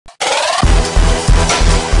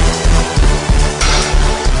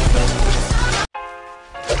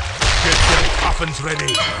coffins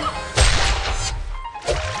ready.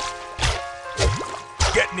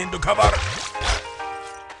 Getting into cover.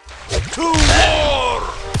 2 more!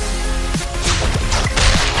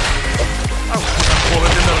 I'll pull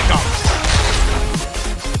it in the gun.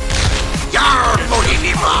 You're voting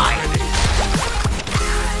me mine!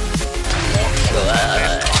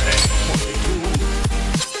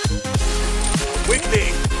 Quickly!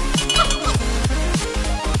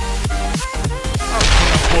 I'll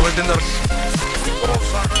pull it in the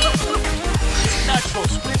natural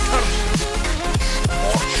splinters.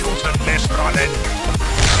 More shooting, less running.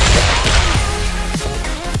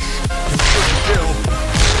 Still,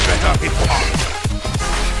 better hit hard.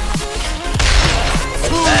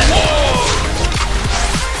 2 more!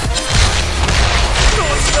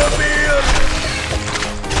 Not severe!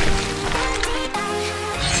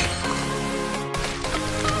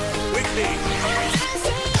 Quickly!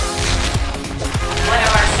 One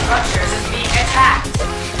of our structures is being attacked.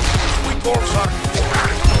 We balls are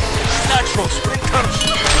natural splinters.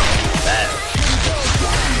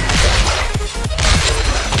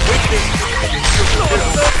 Quickly! Not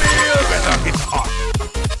severe! Better hit hard.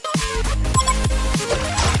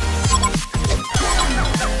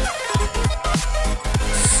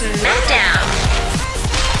 Smackdown.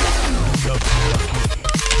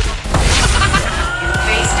 You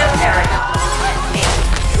faced a paragon and made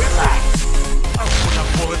your life. I'll put a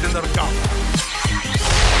bullet in their gun.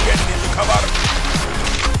 Getting into cover.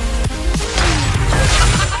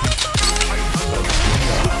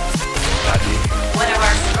 One of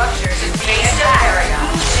our structures is being attacked. A paragon.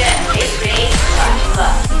 Jet is being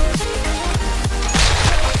love.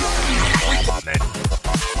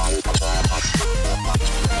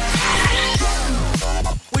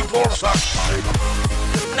 We balls are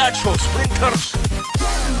natural splinters.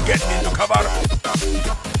 Getting into cover.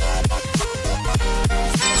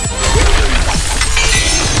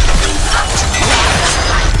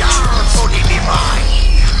 You're voting me mine!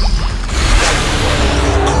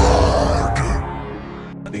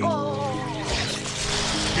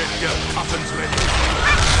 Get your coffins ready.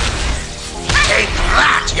 Take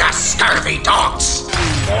that, you scurvy dogs!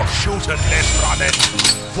 More shooting, less running.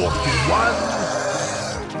 41.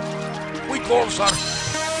 We balls are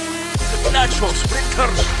natural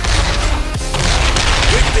splinters.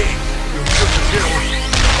 Quickly, you shoot the kill.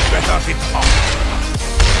 Better hit hard.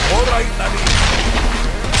 All right, laddie.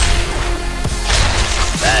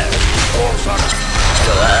 Balls are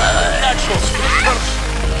natural splinters.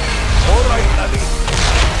 All right, laddie.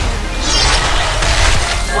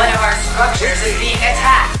 One of our structures is being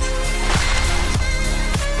attacked.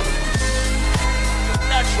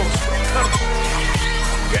 Natural splinters.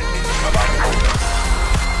 Getting into cover.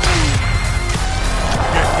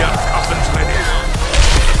 Get your coffins ready.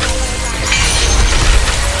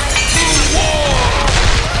 War!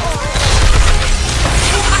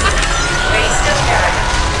 Waste of paragon.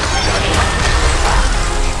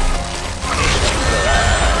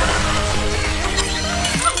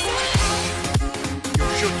 You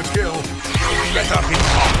shoot the kill. Better hit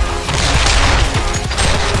hard.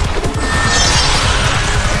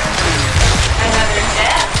 Another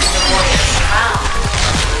death in the warrior's crown.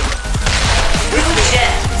 Blue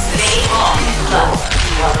gems, they all love.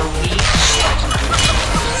 You are the weak shit.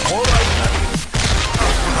 All right, laddie.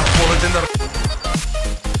 I'll pull it in the...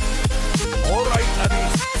 All right, laddie.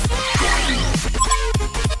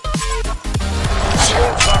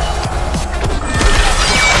 Balls are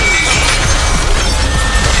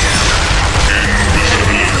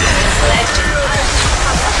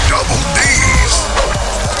Double D's!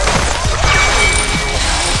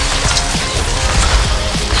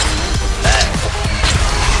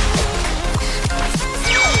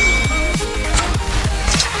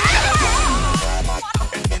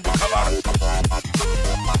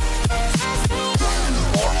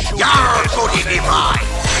 You're voting me mine!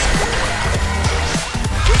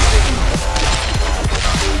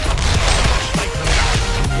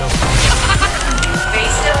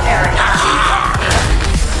 Face of paragon.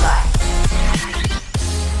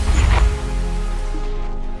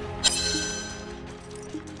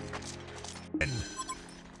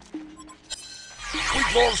 We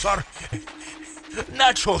balls are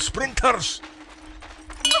natural sprinters.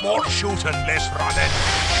 More shooting, less running.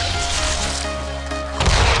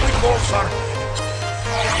 We balls are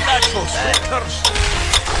natural sprinters.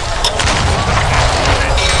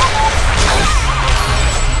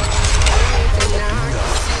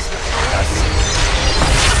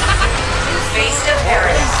 Face of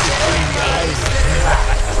paragon.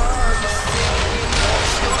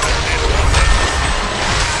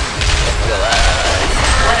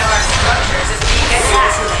 One of our structures is being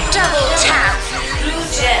attacked. Double tap.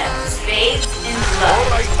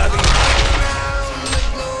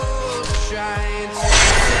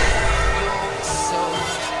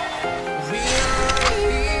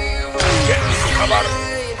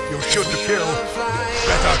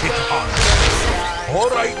 All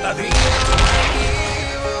right, laddie.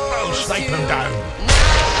 I'll snipe him down.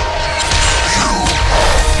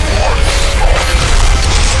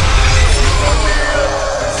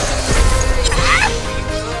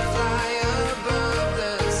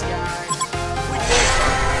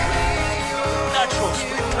 Natural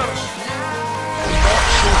splinters. Not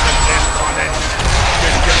shooting this running.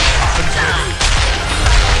 Get your coffins ready.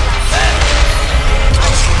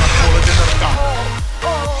 I'll put a bullet in their gun.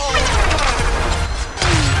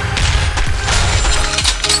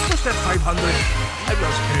 Just at 500. I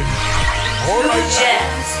was in. All right.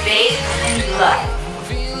 Gems bathed in blood.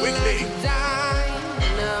 Quickly.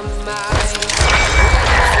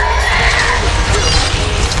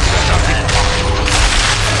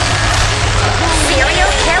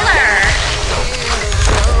 Serial killer.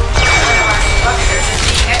 One of our structures is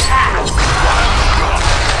being attacked.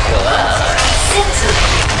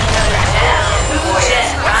 Scintillating. Another gem. Two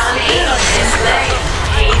gems made on display.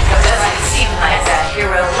 It doesn't seem like that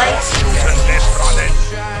hero likes you. Shooting this running.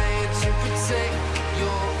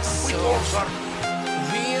 We go, sir.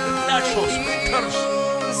 Natural splinters.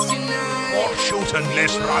 More shooting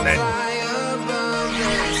this running.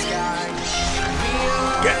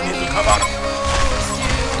 Getting into cover.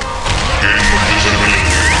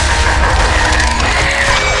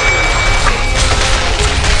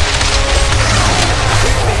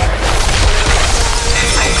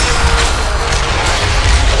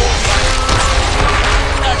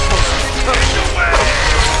 Natural splinters away.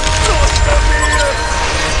 Don't come here.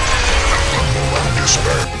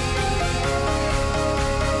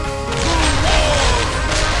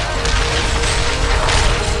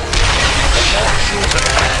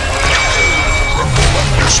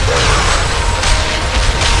 Despair.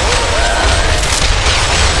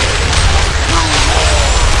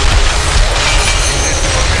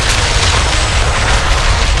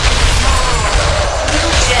 Two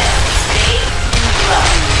gems made in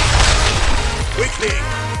blood. Quickly.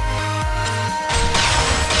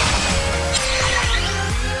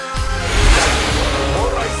 All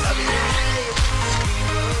right, laddie.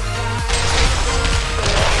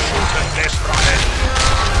 Shooting this running.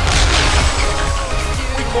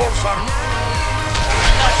 We go, sir.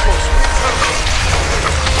 Natural splinters.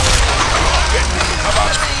 Get into cover.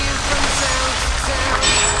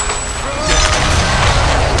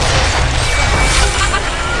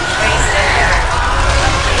 Raised a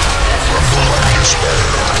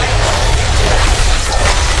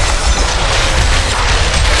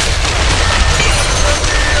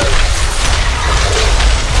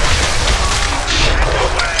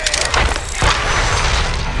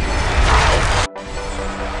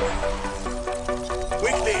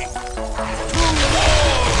Quickly.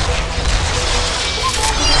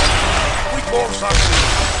 We go, sir.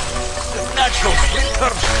 Natural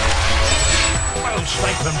splinters. I'll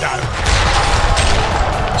snipe them down.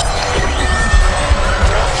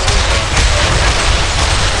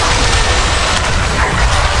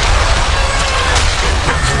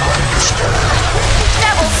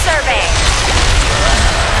 Double serving.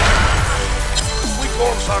 We go,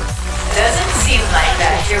 sir. Doesn't seem like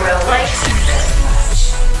that hero likes you very much.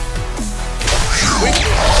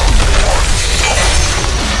 Quickly.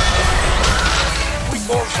 We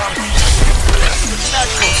go, sir.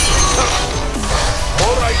 Natural splinters.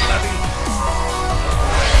 All right, laddie.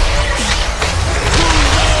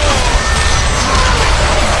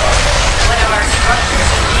 One of our structures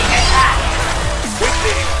is being attacked.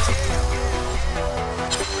 Quickly.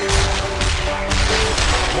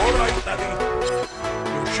 All right, laddie.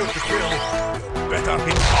 You shoot to kill. You better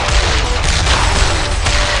hit hard.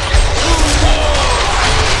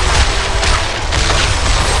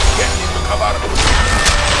 Get into cover.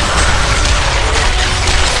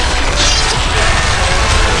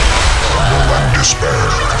 Despair.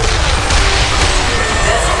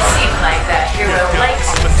 Doesn't seem like that hero Get your likes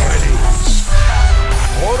you. coffins ready.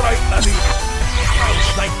 All right, laddie. I'll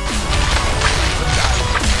snipe them down.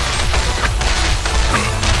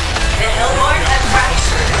 The Hellborn have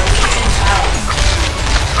fractured the Legion Tower.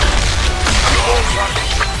 All right.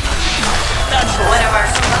 Natural. One of our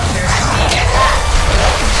structures is being attacked.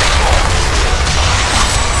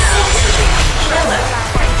 Killer.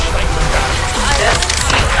 Snipe them down. Doesn't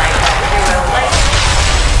seem like that hero likes you.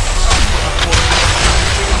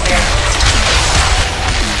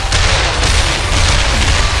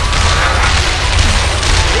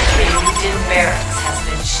 Legion barracks has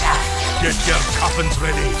been shattered. Get your coffins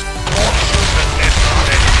ready. More shooting this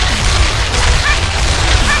running.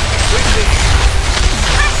 Quickly.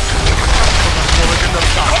 Put a bullet in the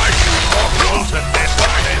gun. More shooting this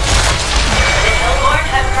running. The Hellborn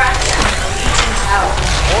have fractured the Legion Tower.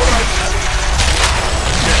 All right, laddie.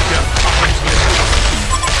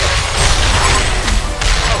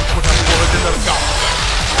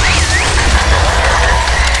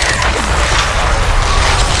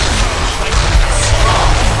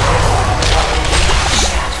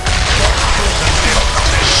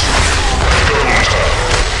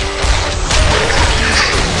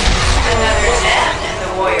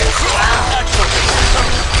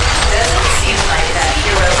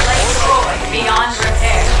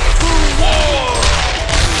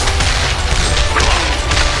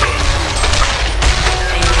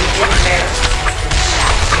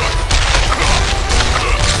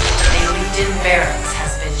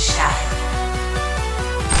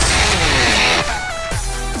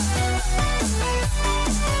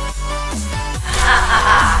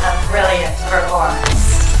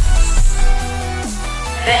 performance.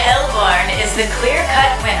 The Hellborn is the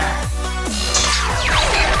clear-cut winner.